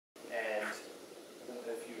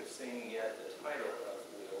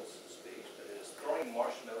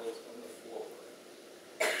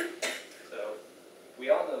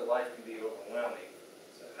life can be overwhelming.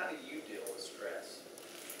 So how do you deal with stress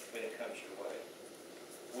when it comes your way?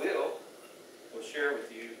 Will share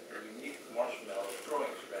with you a unique marshmallow throwing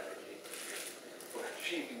strategy for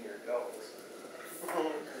achieving your goals. This is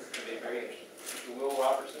going to be very interesting. Mr. Will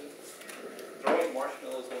Robertson, throwing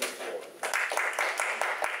marshmallows on the floor.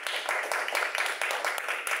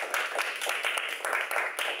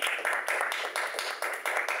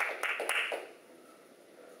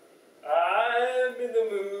 I'm in the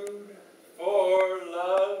mood for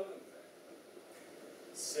love,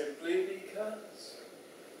 simply because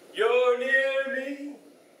you're near me.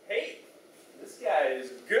 Hey, this guy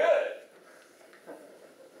is good.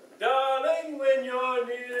 Darling, when you're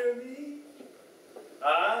near me,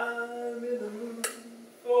 I'm in the mood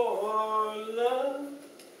for love.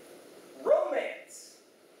 Romance.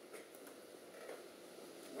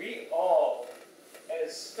 We all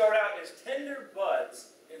start out as tender buds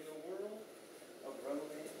in the world of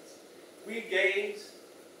romance. We gaze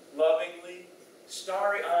lovingly,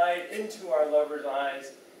 starry-eyed into our lover's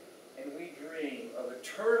eyes, and we dream of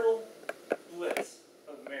eternal bliss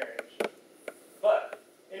of marriage. But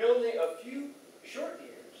in only a few short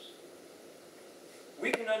years,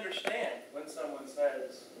 we can understand when someone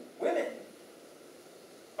says, women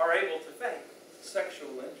are able to fake sexual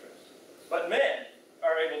interest, but men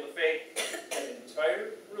are able to fake an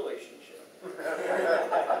entire relationship.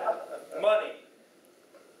 Money.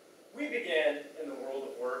 We began in the world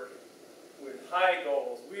of work with high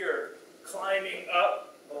goals. We are climbing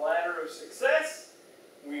up the ladder of success.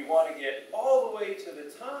 We want to get all the way to the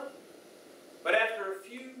top. But after a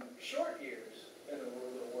few short years in the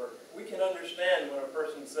world of work, we can understand when a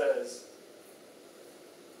person says,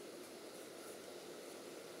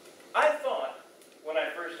 I thought when I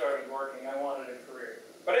first started working I wanted a career.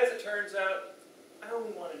 But as it turns out, I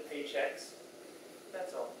only wanted paychecks.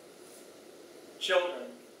 That's all. Children.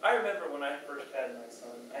 I remember when I first had my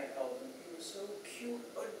son, I held him. He was so cute,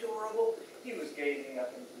 adorable. He was gazing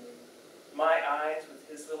up into me. My eyes, with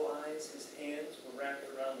his little eyes, his hands were wrapped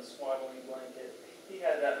around the swaddling blanket. He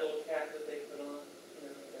had that little cap that they put on,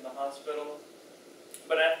 in the hospital.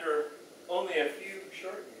 But after only a few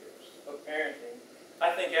short years of parenting,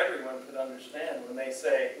 I think everyone could understand when they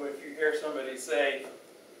say, well, if you hear somebody say,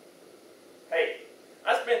 hey,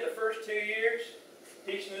 I spent the first 2 years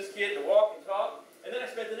teaching this kid to walk and talk, and then I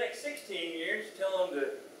spent the next 16 years telling him to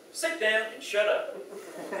sit down and shut up.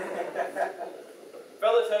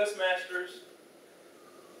 Fellow Toastmasters,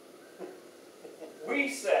 we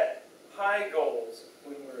set high goals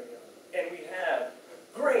when we're young, and we have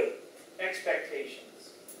great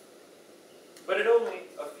expectations. But at only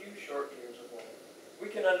a few short years of life, we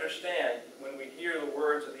can understand when we hear the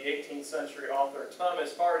words of the 18th century author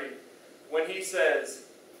Thomas Hardy when he says,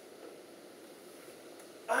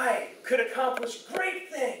 I could accomplish great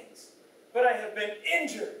things, but I have been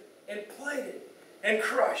injured and plagued and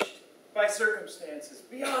crushed by circumstances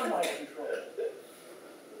beyond my control.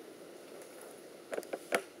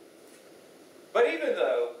 But even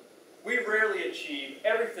though we rarely achieve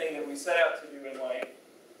everything that we set out to do in life,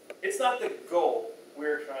 it's not the goal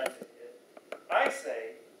we're trying to hit, I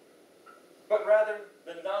say, but rather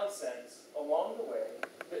the nonsense along the way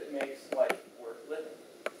that makes life worth living.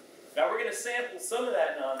 Now we're going to sample some of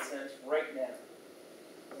that nonsense right now.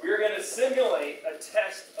 We're going to simulate a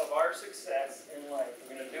test of our success in life.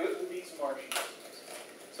 We're going to do it with these marshmallows.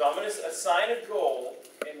 So I'm going to assign a goal,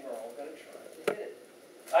 and we're all going to try to hit it.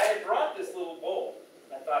 I had brought this little bowl.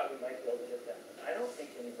 I thought we might be able to hit that. I don't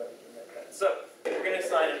think anybody can hit that. So we're going to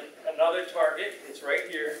assign another target. It's right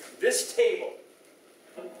here. This table.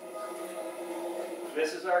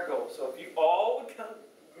 This is our goal. So if you all would come,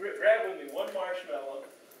 grab with me one marshmallow.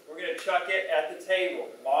 We're going to chuck it at the table.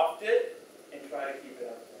 Loft it and try to keep it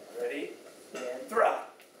up there. Ready? And throw.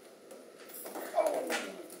 Oh.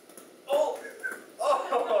 Oh.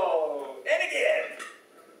 Oh. And again.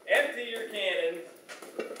 Empty your cannon.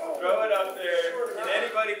 Throw it up there. Can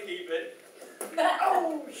anybody keep it?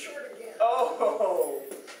 Oh, short again. Oh.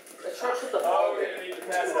 Let's try to put the Oh, we're going to need to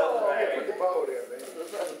pass it out. Yeah, put the bow there, man.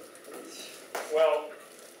 Well,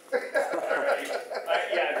 alright.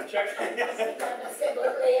 Yeah, check. Yeah,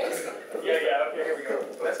 okay, here we go.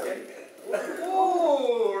 That's good.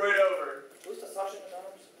 Ooh, right over. Who's the suction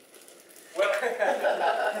arms? Well,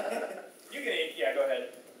 you can eat. Yeah, go ahead.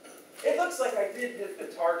 It looks like I did hit the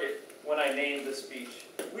target when I named the speech.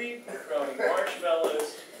 We were throwing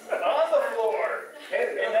marshmallows on the floor,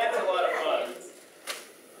 and that's a lot of fun.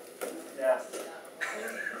 Yeah.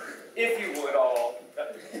 If you would all.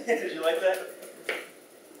 Did you like that?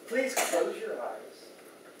 Please close your eyes.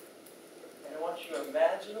 And I want you to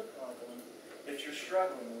imagine a problem that you're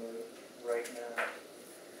struggling with right now.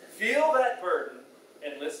 Feel that burden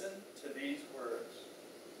and listen to these words.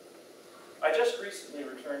 I just recently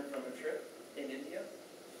returned from a trip in India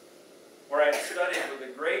where I studied with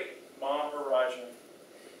the great Maharaja.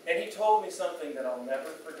 And he told me something that I'll never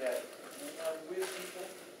forget. When I'm with people,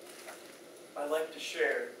 I like to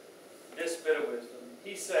share this bit of wisdom.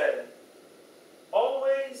 He said,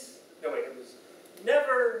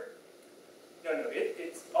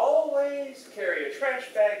 it's always carry a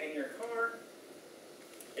trash bag in your car.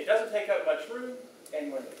 It doesn't take up much room,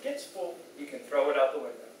 and when it gets full, you can throw it out the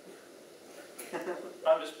window.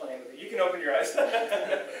 I'm just playing with you. You can open your eyes.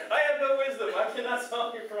 I have no wisdom. I cannot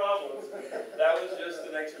solve your problems. That was just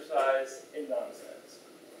an exercise in nonsense.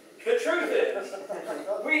 The truth is,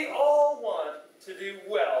 we all want to do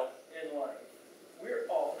well in life. We're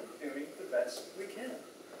all doing the best we can.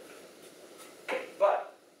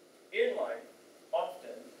 But in life,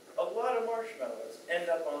 often, a lot of marshmallows end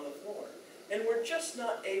up on the floor, and we're just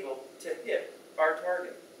not able to hit our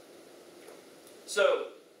target. So,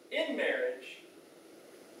 in marriage,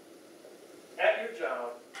 at your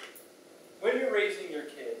job, when you're raising your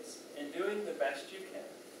kids and doing the best you can,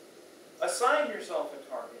 assign yourself a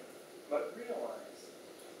target, but realize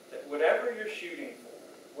that whatever you're shooting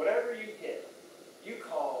for, whatever you hit, you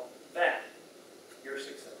call that